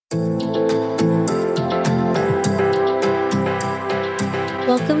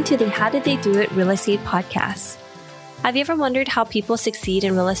Welcome to the How Did They Do It Real Estate Podcast. Have you ever wondered how people succeed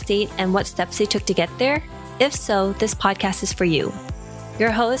in real estate and what steps they took to get there? If so, this podcast is for you. Your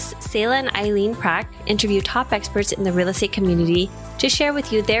hosts, Selah and Eileen Prack, interview top experts in the real estate community to share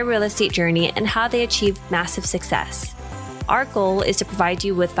with you their real estate journey and how they achieved massive success. Our goal is to provide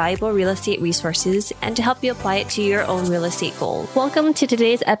you with valuable real estate resources and to help you apply it to your own real estate goal. Welcome to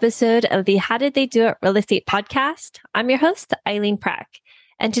today's episode of the How Did They Do It Real Estate Podcast. I'm your host, Eileen Prack.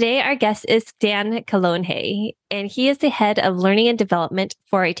 And today our guest is Dan Kalonhe, and he is the head of learning and development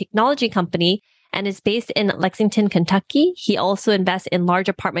for a technology company and is based in Lexington, Kentucky. He also invests in large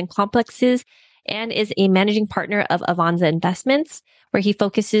apartment complexes and is a managing partner of Avanza Investments, where he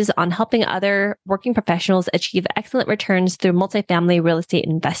focuses on helping other working professionals achieve excellent returns through multifamily real estate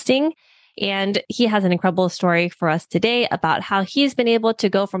investing. And he has an incredible story for us today about how he's been able to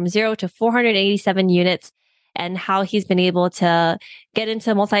go from 0 to 487 units and how he's been able to get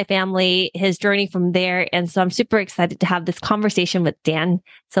into multifamily, his journey from there. And so I'm super excited to have this conversation with Dan.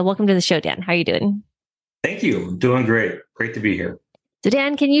 So welcome to the show, Dan. How are you doing? Thank you. Doing great. Great to be here. So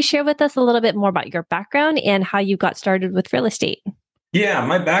Dan, can you share with us a little bit more about your background and how you got started with real estate? Yeah,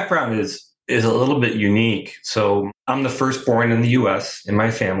 my background is a little bit unique. So I'm the firstborn in the US in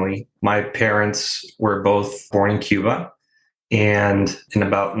my family. My parents were both born in Cuba. And in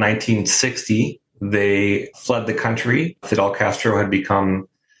about 1960, they fled the country. Fidel Castro had become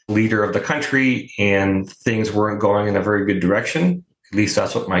leader of the country and things weren't going in a very good direction. At least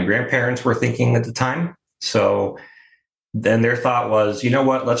that's what my grandparents were thinking at the time. So then their thought was, you know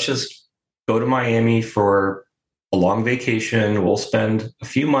what, let's just go to Miami for a long vacation. We'll spend a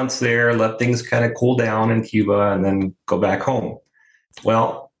few months there, let things kind of cool down in Cuba, and then go back home.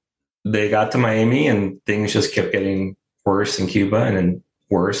 Well, they got to Miami and things just kept getting worse in Cuba and then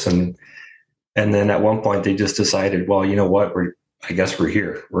worse. And then at one point they just decided, well, you know what, I guess we're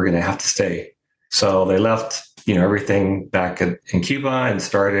here. We're going to have to stay. So they left, everything back in Cuba and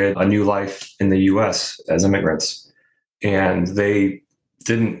started a new life in the US as immigrants. And they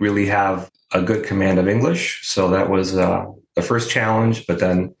didn't really have a good command of English. So that was the first challenge. But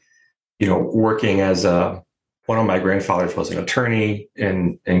then, working as one of my grandfathers was an attorney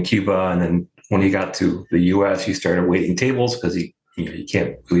in Cuba. And then when he got to the US, he started waiting tables because you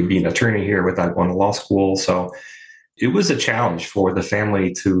can't really be an attorney here without going to law school. So it was a challenge for the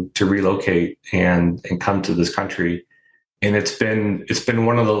family to relocate and come to this country. And it's been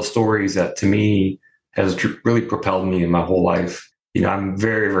one of those stories that to me has really propelled me in my whole life. I'm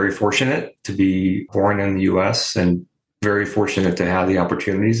very, very fortunate to be born in the US and very fortunate to have the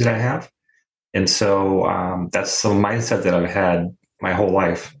opportunities that I have. And so that's the mindset that I've had my whole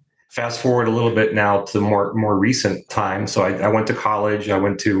life. Fast forward a little bit now to more recent time. So I went to college, I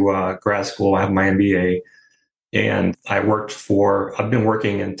went to grad school, I have my MBA, and I've been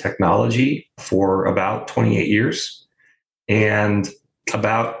working in technology for about 28 years. And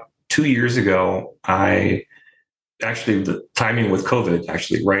about 2 years ago, the timing with COVID,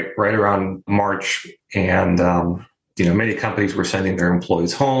 actually right around March, and many companies were sending their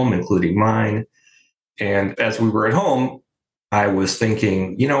employees home, including mine. And as we were at home, I was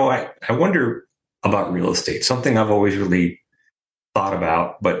thinking, I wonder about real estate, something I've always really thought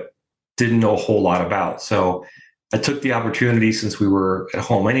about, but didn't know a whole lot about. So I took the opportunity, since we were at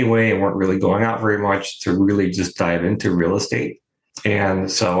home anyway and weren't really going out very much, to really just dive into real estate.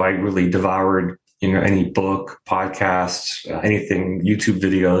 And so I really devoured, any book, podcast, anything, YouTube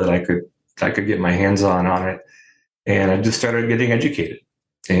video that I could get my hands on it. And I just started getting educated.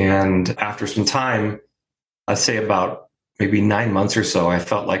 And after some time, I'd say about maybe 9 months or so, I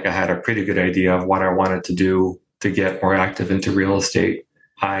felt like I had a pretty good idea of what I wanted to do to get more active into real estate.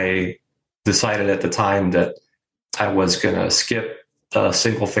 I decided at the time that I was going to skip the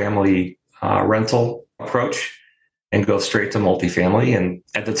single family rental approach and go straight to multifamily. And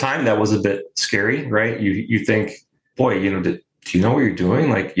at the time, that was a bit scary, right? You think, boy, do you know what you're doing?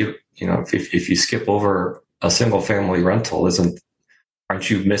 Like, if you skip over a single family rental, aren't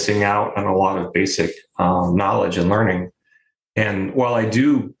you missing out on a lot of basic knowledge and learning? And while I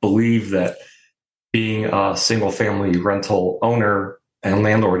do believe that being a single family rental owner and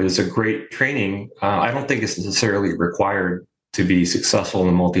landlord is a great training, I don't think it's necessarily required to be successful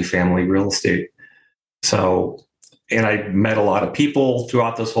in multifamily real estate. So, and I met a lot of people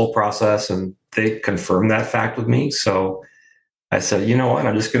throughout this whole process, and they confirmed that fact with me. So I said, you know what,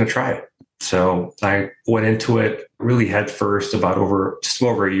 I'm just going to try it. So I went into it really head first just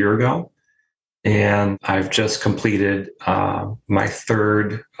over a year ago. And I've just completed my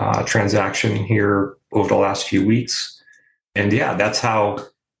third transaction here over the last few weeks. And yeah, that's how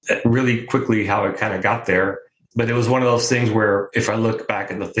it kind of got there. But it was one of those things where if I look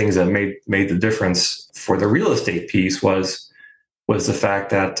back at the things that made the difference for the real estate piece was the fact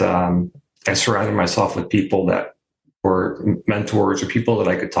that I surrounded myself with people that were mentors or people that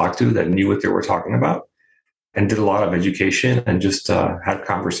I could talk to that knew what they were talking about, and did a lot of education and just had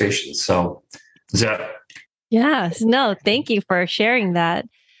conversations. So is that? Yes. No, thank you for sharing that.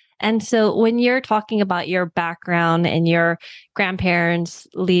 And so when you're talking about your background and your grandparents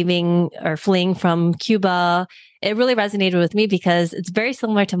leaving or fleeing from Cuba, it really resonated with me because it's very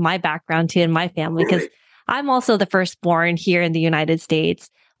similar to my background too in my family, because I'm also the firstborn here in the United States.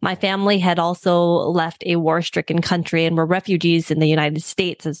 My family had also left a war-stricken country and were refugees in the United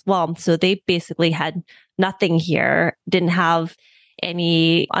States as well. So they basically had nothing here, didn't have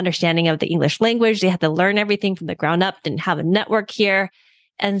any understanding of the English language. They had to learn everything from the ground up, didn't have a network here.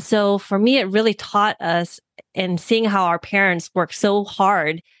 And so for me, it really taught us, and seeing how our parents worked so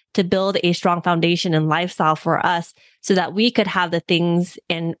hard to build a strong foundation and lifestyle for us so that we could have the things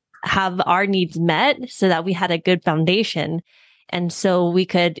and have our needs met so that we had a good foundation. And so we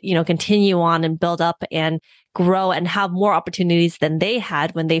could, continue on and build up and grow and have more opportunities than they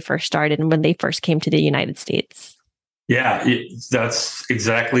had when they first started and when they first came to the United States. Yeah, that's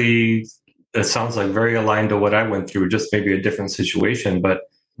exactly, it sounds like very aligned to what I went through, just maybe a different situation. But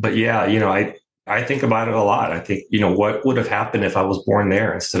yeah, I think about it a lot. I think, what would have happened if I was born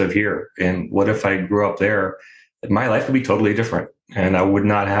there instead of here? And what if I grew up there? My life would be totally different. And I would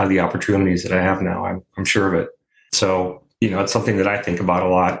not have the opportunities that I have now. I'm sure of it. So, it's something that I think about a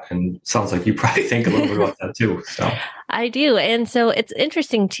lot, and it sounds like you probably think a little bit about that too. So I do. And so it's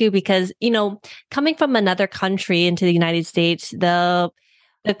interesting too, because, coming from another country into the United States, the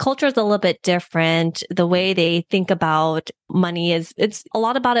culture is a little bit different. The way they think about money it's a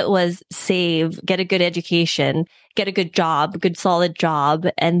lot about it was save, get a good education, get a good job, good solid job,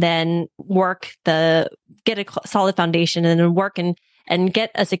 and then get a solid foundation and then work and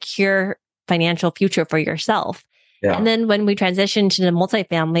get a secure financial future for yourself. Yeah. And then when we transitioned to the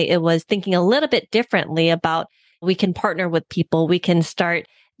multifamily, it was thinking a little bit differently about, we can partner with people, we can start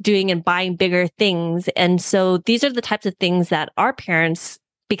doing and buying bigger things. And so these are the types of things that our parents,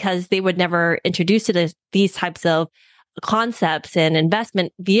 because they would never introduce to these types of concepts and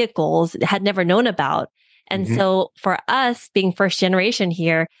investment vehicles, had never known about. And so for us being first generation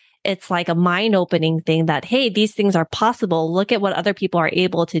here, it's like a mind-opening thing that, hey, these things are possible. Look at what other people are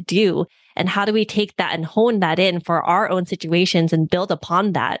able to do. And how do we take that and hone that in for our own situations and build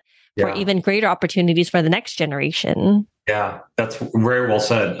upon that for even greater opportunities for the next generation? Yeah, that's very well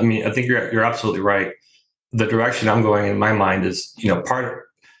said. I mean, I think you're absolutely right. The direction I'm going in my mind is, part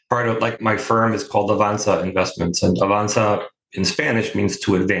of like my firm is called Avanza Investments, and Avanza in Spanish means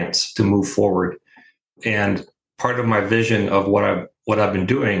to advance, to move forward. And part of my vision of what I've been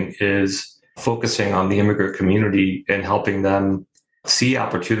doing is focusing on the immigrant community and helping them see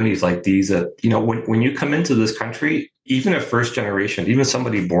opportunities like these that, when you come into this country, even a first generation, even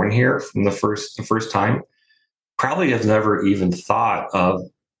somebody born here from the first time, probably has never even thought of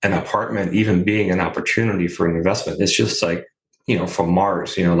an apartment even being an opportunity for an investment. It's just like, from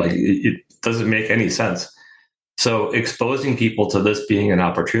Mars, it doesn't make any sense. So exposing people to this being an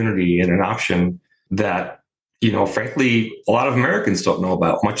opportunity and an option that, frankly, a lot of Americans don't know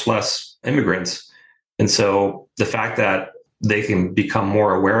about, much less immigrants. And so the fact that they can become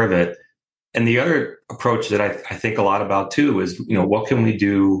more aware of it. And the other approach that I think a lot about too is, what can we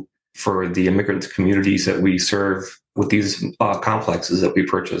do for the immigrant communities that we serve with these complexes that we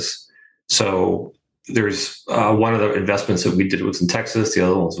purchase? So there's one of the investments that we did was in Texas. The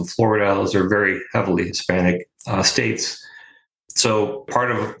other one was in Florida. Those are very heavily Hispanic states. So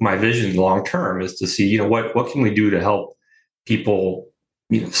part of my vision long term is to see, what can we do to help people,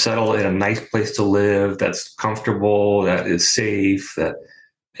 settle in a nice place to live that's comfortable, that is safe.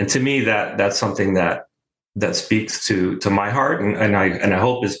 And to me, that's something that speaks to my heart, and I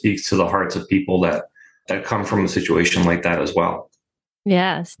hope it speaks to the hearts of people that come from a situation like that as well.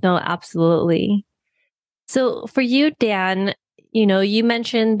 Yes, no, absolutely. So for you, Dan, you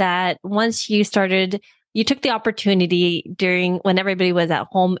mentioned that once you took the opportunity when everybody was at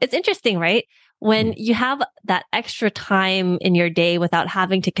home. It's interesting, right? When you have that extra time in your day without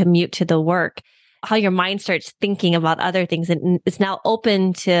having to commute to the work, how your mind starts thinking about other things, and it's now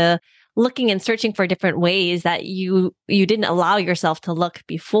open to looking and searching for different ways that you didn't allow yourself to look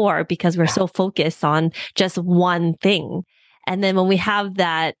before, because we're so focused on just one thing. And then when we have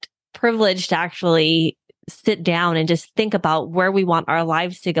that privilege to actually sit down and just think about where we want our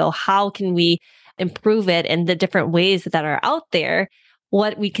lives to go, how can we improve it, and the different ways that are out there,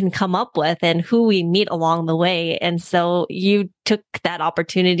 what we can come up with and who we meet along the way. And so you took that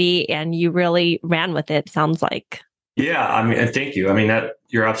opportunity and you really ran with it, sounds like. Yeah, I mean, and thank you. I mean, that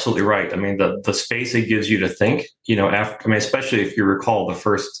you're absolutely right. I mean, the space it gives you to think, especially if you recall the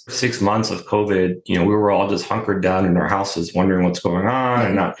first 6 months of COVID, we were all just hunkered down in our houses, wondering what's going on,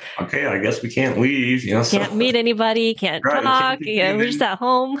 and not, okay, I guess we can't leave, can't meet anybody, can't talk, we're just at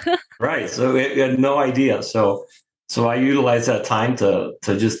home. Right. So we had no idea. So I utilized that time to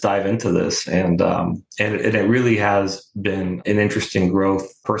just dive into this, and it really has been an interesting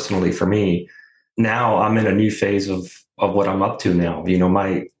growth personally for me. Now I'm in a new phase of what I'm up to now.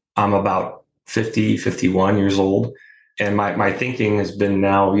 I'm about 50, 51 years old, and my thinking has been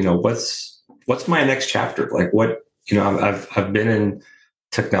now, what's my next chapter? Like I've been in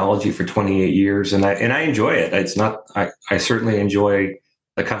technology for 28 years, and I enjoy it. It's not I certainly enjoy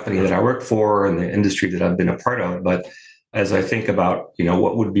the company that I work for and the industry that I've been a part of. But as I think about,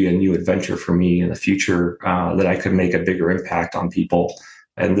 what would be a new adventure for me in the future that I could make a bigger impact on people,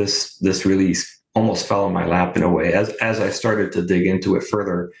 and this really almost fell in my lap in a way. As I started to dig into it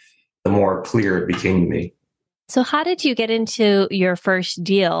further, the more clear it became to me. So how did you get into your first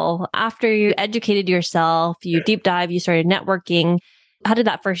deal? After you educated yourself, you deep dive, you started networking. How did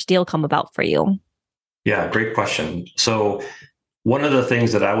that first deal come about for you? Yeah, great question. So one of the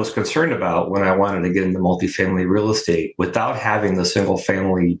things that I was concerned about when I wanted to get into multifamily real estate without having the single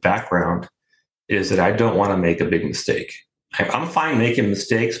family background is that I don't want to make a big mistake. I'm fine making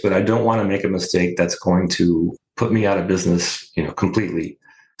mistakes, but I don't want to make a mistake that's going to put me out of business, completely.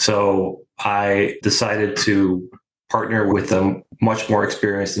 So I decided to partner with a much more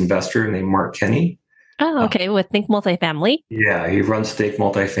experienced investor named Mark Kenny. Oh, okay. With Think Multifamily. Yeah, he runs Think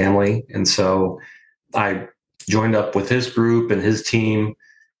Multifamily. And so I joined up with his group and his team,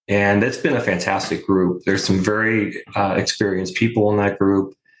 and it's been a fantastic group. There's some very experienced people in that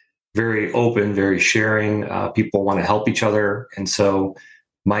group. Very open, very sharing. People want to help each other. And so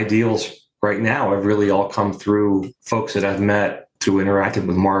my deals right now have really all come through folks that I've met through interacting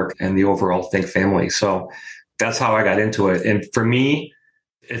with Mark and the overall Think family. So that's how I got into it. And for me,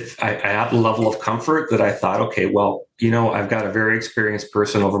 if I have a level of comfort that I thought, okay, well, I've got a very experienced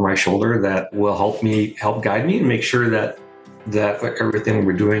person over my shoulder that will help guide me and make sure that everything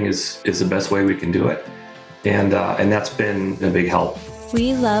we're doing is the best way we can do it. And that's been a big help.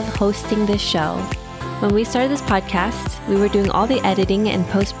 We love hosting this show. When we started this podcast, we were doing all the editing and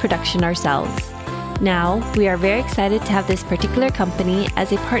post-production ourselves. Now, we are very excited to have this particular company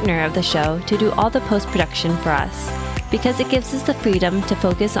as a partner of the show to do all the post-production for us, because it gives us the freedom to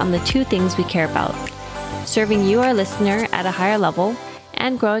focus on the two things we care about: serving you, our listener, at a higher level,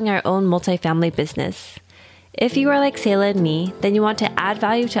 and growing our own multifamily business. If you are like Selah and me, then you want to add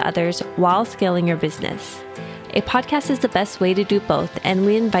value to others while scaling your business. A podcast is the best way to do both, and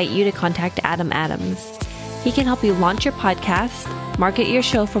we invite you to contact Adam Adams. He can help you launch your podcast, market your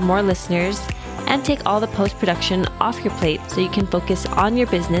show for more listeners, and take all the post-production off your plate so you can focus on your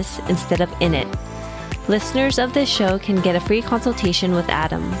business instead of in it. Listeners of this show can get a free consultation with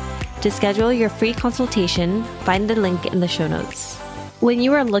Adam. To schedule your free consultation, find the link in the show notes. When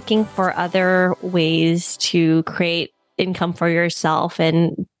you are looking for other ways to create income for yourself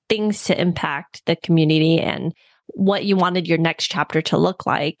and things to impact the community and what you wanted your next chapter to look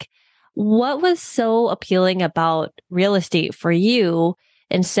like, what was so appealing about real estate for you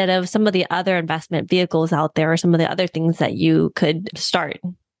instead of some of the other investment vehicles out there or some of the other things that you could start?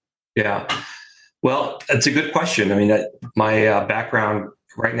 Yeah, well, that's a good question. I mean, my background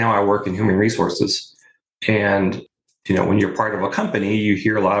right now, I work in human resources, and when you're part of a company, you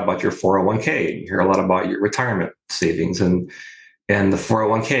hear a lot about your 401k, you hear a lot about your retirement savings, and the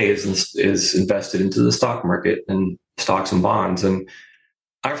 401k is invested into the stock market and stocks and bonds. And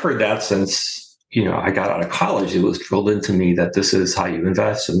I've heard that since, I got out of college. It was drilled into me that this is how you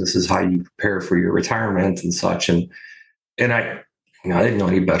invest and this is how you prepare for your retirement and such. And I didn't know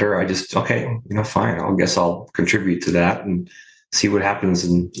any better. I just, okay, fine. I guess I'll contribute to that and see what happens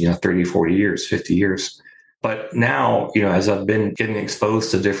in, 30, 40 years, 50 years. But now, as I've been getting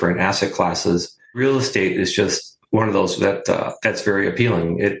exposed to different asset classes, real estate is just one of those that's very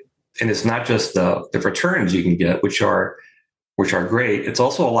appealing. And it's not just the returns you can get, which are great. It's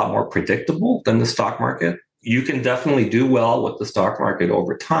also a lot more predictable than the stock market. You can definitely do well with the stock market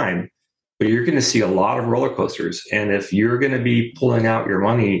over time, but you're going to see a lot of roller coasters. And if you're going to be pulling out your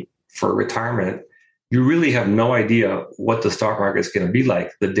money for retirement, you really have no idea what the stock market is going to be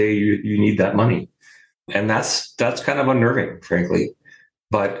like the day you need that money. And that's kind of unnerving, frankly.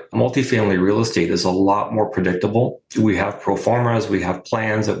 But multifamily real estate is a lot more predictable. We have pro formas, we have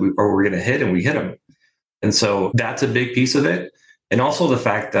plans that we're going to hit, and we hit them. And so that's a big piece of it. And also the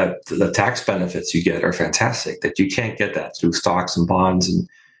fact that the tax benefits you get are fantastic, that you can't get that through stocks and bonds.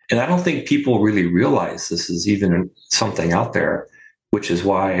 And I don't think people really realize this is even something out there, which is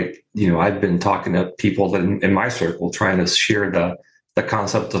why, I've been talking to people that in my circle trying to share the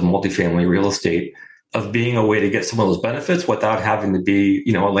concept of multifamily real estate, of being a way to get some of those benefits without having to be,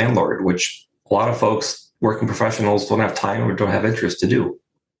 a landlord, which a lot of folks, working professionals, don't have time or don't have interest to do.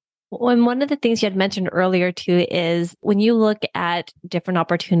 Well, and one of the things you had mentioned earlier too is when you look at different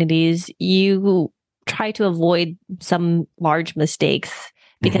opportunities, you try to avoid some large mistakes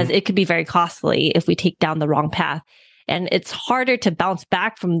because it could be very costly if we take down the wrong path. And it's harder to bounce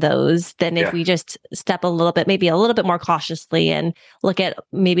back from those than if we just step maybe a little bit more cautiously and look at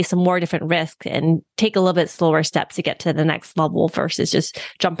maybe some more different risks and take a little bit slower steps to get to the next level versus just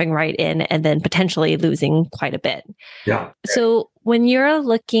jumping right in and then potentially losing quite a bit. Yeah. So when you're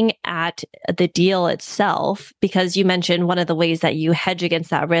looking at the deal itself, because you mentioned one of the ways that you hedge against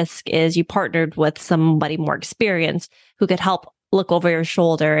that risk is you partnered with somebody more experienced who could help look over your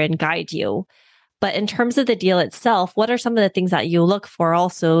shoulder and guide you. But in terms of the deal itself, what are some of the things that you look for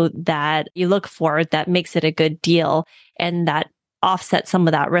that makes it a good deal and that offsets some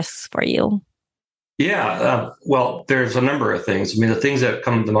of that risks for you? Yeah, well, there's a number of things. I mean, the things that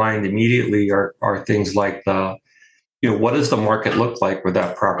come to mind immediately are things like what does the market look like where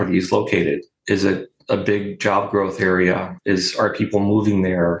that property is located? Is it a big job growth area? Are people moving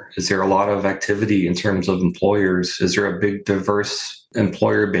there? Is there a lot of activity in terms of employers? Is there a big diverse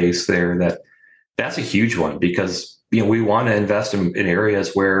employer base there? That's a huge one because we want to invest in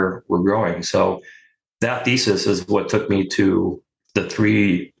areas where we're growing. So that thesis is what took me to the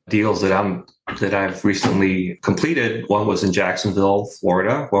 3 deals that I've recently completed. One was in Jacksonville,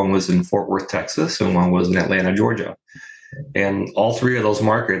 Florida, one was in Fort Worth, Texas, and one was in Atlanta, Georgia. And all 3 of those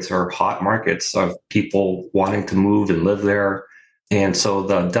markets are hot markets of people wanting to move and live there. And so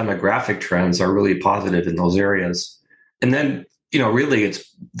the demographic trends are really positive in those areas. And then really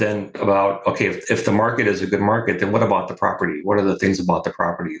it's then about, okay, if the market is a good market, then what about the property? What are the things about the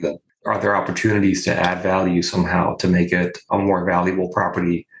property that are there opportunities to add value somehow to make it a more valuable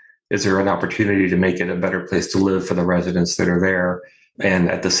property? Is there an opportunity to make it a better place to live for the residents that are there? And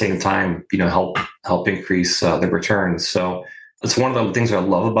at the same time, help increase the returns. So it's one of the things I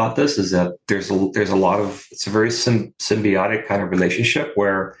love about this is that there's a lot of, it's a very symbiotic kind of relationship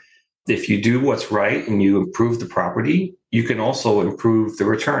where if you do what's right and you improve the property, you can also improve the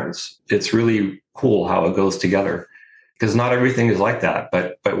returns. It's really cool how it goes together because not everything is like that.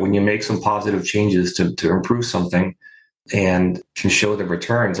 But when you make some positive changes to improve something and can show the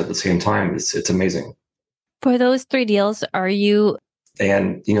returns at the same time, it's amazing. For those 3 deals, are you...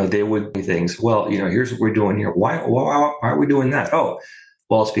 And, they would do things, well, here's what we're doing here. Why are we doing that? Oh,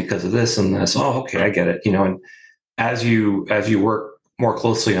 well, it's because of this and this. Oh, okay, I get it. And as you work more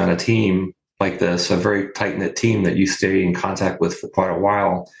closely on a team like this, a very tight-knit team that you stay in contact with for quite a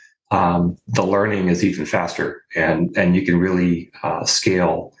while, the learning is even faster and you can really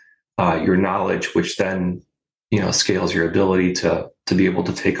scale your knowledge, which then, scales your ability to be able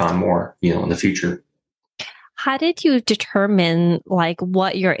to take on more, in the future. How did you determine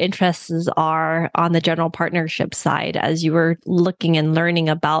what your interests are on the general partnership side as you were looking and learning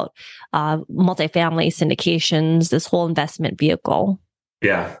about multifamily syndications, this whole investment vehicle?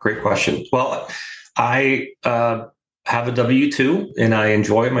 Yeah, great question. Well, I have a W-2 and I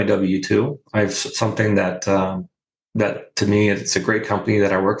enjoy my W-2. I have something that to me, it's a great company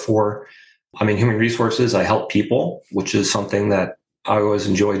that I work for. I'm in human resources. I help people, which is something that I always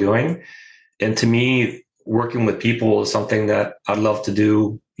enjoy doing. And to me, working with people is something that I'd love to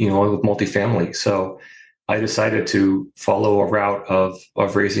do, with multifamily. So I decided to follow a route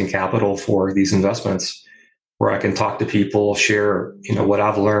of raising capital for these investments where I can talk to people, share, what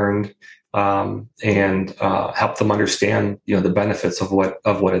I've learned, and help them understand, the benefits of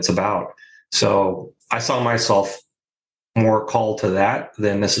what it's about. So I saw myself more called to that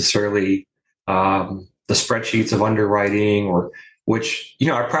than necessarily the spreadsheets of underwriting which,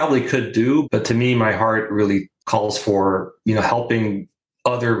 I probably could do, but to me, my heart really calls for, helping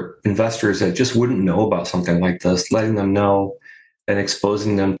other investors that just wouldn't know about something like this, letting them know and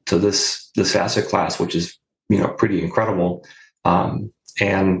exposing them to this asset class, which is, pretty incredible.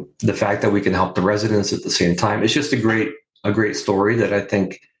 And the fact that we can help the residents at the same time, it's just a great story that I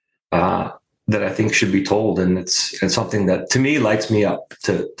think should be told. And it's something that to me lights me up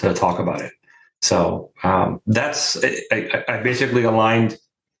to talk about it. So I basically aligned,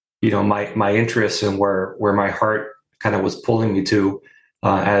 my interests and where my heart kind of was pulling me to,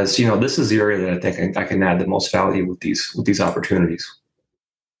 as this is the area that I think I can add the most value with these opportunities.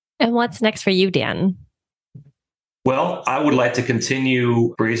 And what's next for you, Dan? Well, I would like to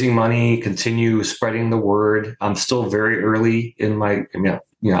continue raising money, continue spreading the word. I'm still very early in my,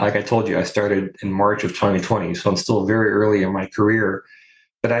 like I told you, I started in March of 2020. So I'm still very early in my career,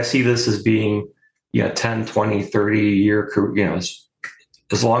 but I see this as being, 10, 20, 30-year career,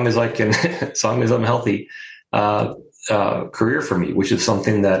 as long as I can, as long as I'm healthy, career for me, which is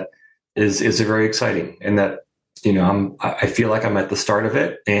something that is very exciting, and that I feel like I'm at the start of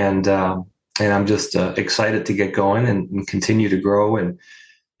it, and I'm just excited to get going and continue to grow and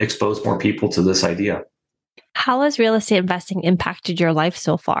expose more people to this idea. How has real estate investing impacted your life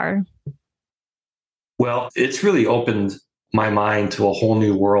so far? Well, it's really opened my mind to a whole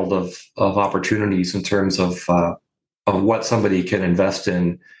new world of opportunities in terms of what somebody can invest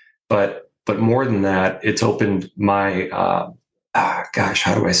in, but more than that, it's opened my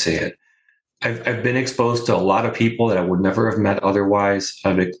how do I say it? I've been exposed to a lot of people that I would never have met otherwise.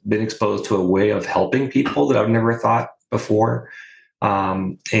 I've been exposed to a way of helping people that I've never thought before.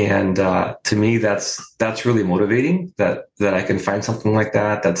 And to me, that's really motivating that I can find something like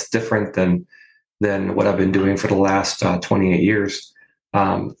that that's different than what I've been doing for the last 28 years.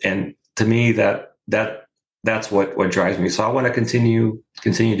 And to me, that's what drives me. So I want to continue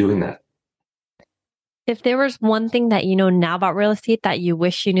doing that. If there was one thing that you know now about real estate that you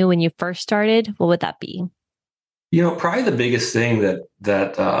wish you knew when you first started, what would that be? Probably the biggest thing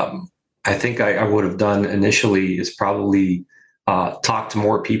that I think I would have done initially is probably talk to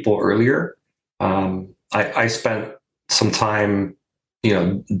more people earlier. I spent some time,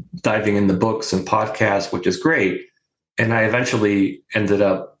 diving in the books and podcasts, which is great. And I eventually ended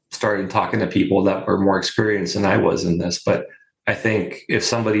up starting talking to people that were more experienced than I was in this. But I think if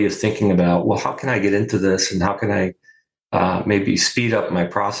somebody is thinking about, well, how can I get into this, and how can I maybe speed up my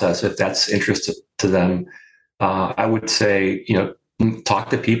process if that's interest to them, I would say, talk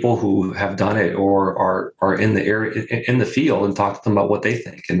to people who have done it or are in the area, in the field, and talk to them about what they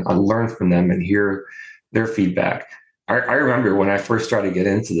think and learn from them and hear their feedback. I remember when I first started to get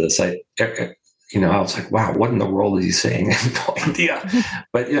into this, I was like, wow, what in the world is he saying? I have no idea.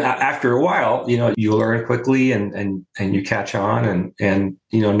 But after a while, you learn quickly and you catch on. And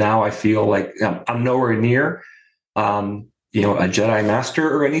now I feel like I'm nowhere near, a Jedi master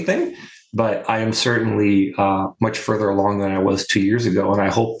or anything, but I am certainly much further along than I was 2 years ago. And I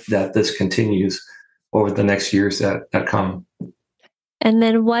hope that this continues over the next years that come. And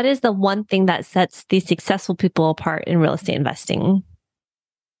then what is the one thing that sets these successful people apart in real estate investing?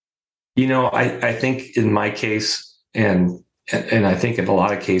 I think in my case, and I think in a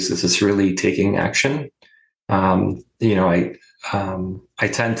lot of cases, it's really taking action. I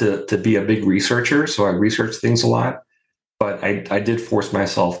tend to be a big researcher, so I research things a lot. But I did force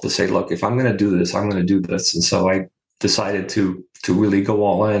myself to say, look, if I'm going to do this, I'm going to do this. And so I decided to really go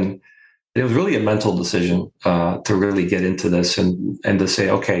all in. It was really a mental decision to really get into this and to say,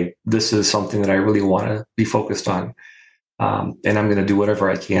 okay, this is something that I really want to be focused on. And I'm going to do whatever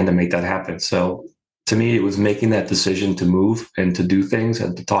I can to make that happen. So to me, it was making that decision to move and to do things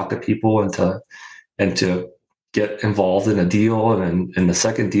and to talk to people and to get involved in a deal and in the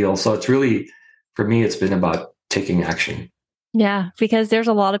second deal. So it's really, for me, it's been about taking action. Yeah, because there's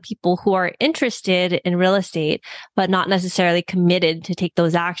a lot of people who are interested in real estate, but not necessarily committed to take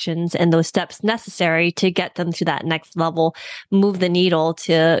those actions and those steps necessary to get them to that next level, move the needle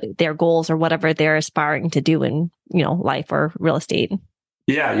to their goals or whatever they're aspiring to do in, life or real estate.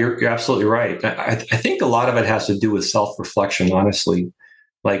 Yeah, you're absolutely right. I think a lot of it has to do with self-reflection, honestly.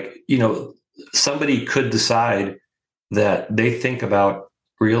 Like, somebody could decide that they think about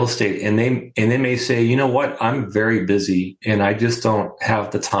real estate and they may say, you know what, I'm very busy and I just don't have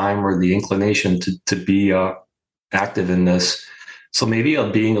the time or the inclination to be active in this. So maybe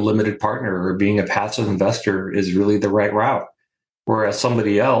being a limited partner or being a passive investor is really the right route. Whereas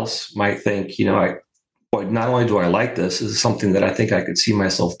somebody else might think, not only do I like this is something that I think I could see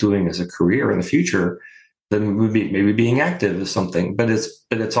myself doing as a career in the future, then maybe being active is something. But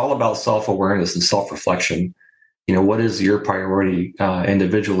it's all about self-awareness and self-reflection. What is your priority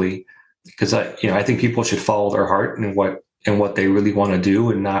individually? Because I think people should follow their heart and what they really want to do,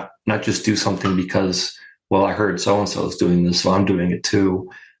 and not just do something because, well, I heard so and so is doing this, so I'm doing it too.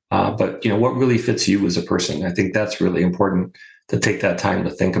 But what really fits you as a person? I think that's really important to take that time to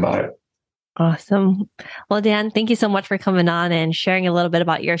think about it. Awesome. Well, Dan, thank you so much for coming on and sharing a little bit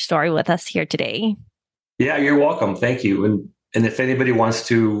about your story with us here today. Yeah, you're welcome. Thank you. And if anybody wants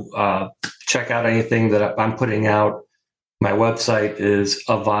to check out anything that I'm putting out, my website is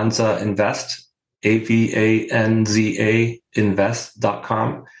Avanza Invest, AVANZA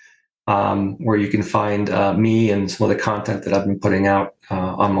invest.com, where you can find me and some of the content that I've been putting out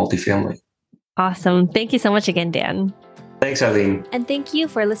on multifamily. Awesome. Thank you so much again, Dan. Thanks, Eileen. And thank you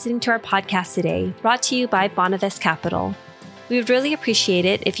for listening to our podcast today, brought to you by Bonavest Capital. We would really appreciate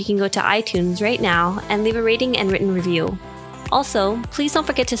it if you can go to iTunes right now and leave a rating and written review. Also, please don't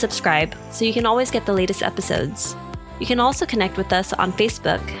forget to subscribe so you can always get the latest episodes. You can also connect with us on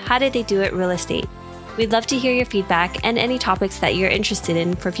Facebook, How Did They Do It Real Estate. We'd love to hear your feedback and any topics that you're interested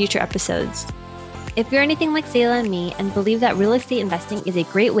in for future episodes. If you're anything like Sayla and me and believe that real estate investing is a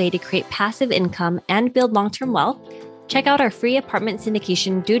great way to create passive income and build long-term wealth, check out our free apartment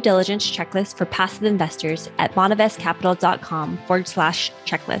syndication due diligence checklist for passive investors at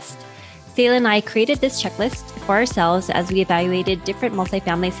bonavestcapital.com/checklist. Sayla and I created this checklist for ourselves as we evaluated different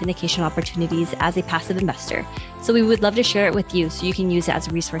multifamily syndication opportunities as a passive investor. So we would love to share it with you so you can use it as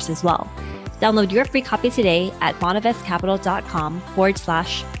a resource as well. Download your free copy today at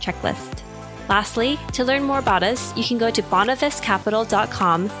bonavestcapital.com/checklist. Lastly, to learn more about us, you can go to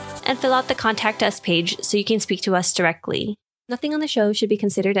bonavestcapital.com and fill out the Contact Us page so you can speak to us directly. Nothing on the show should be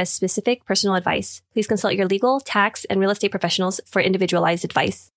considered as specific personal advice. Please consult your legal, tax, and real estate professionals for individualized advice.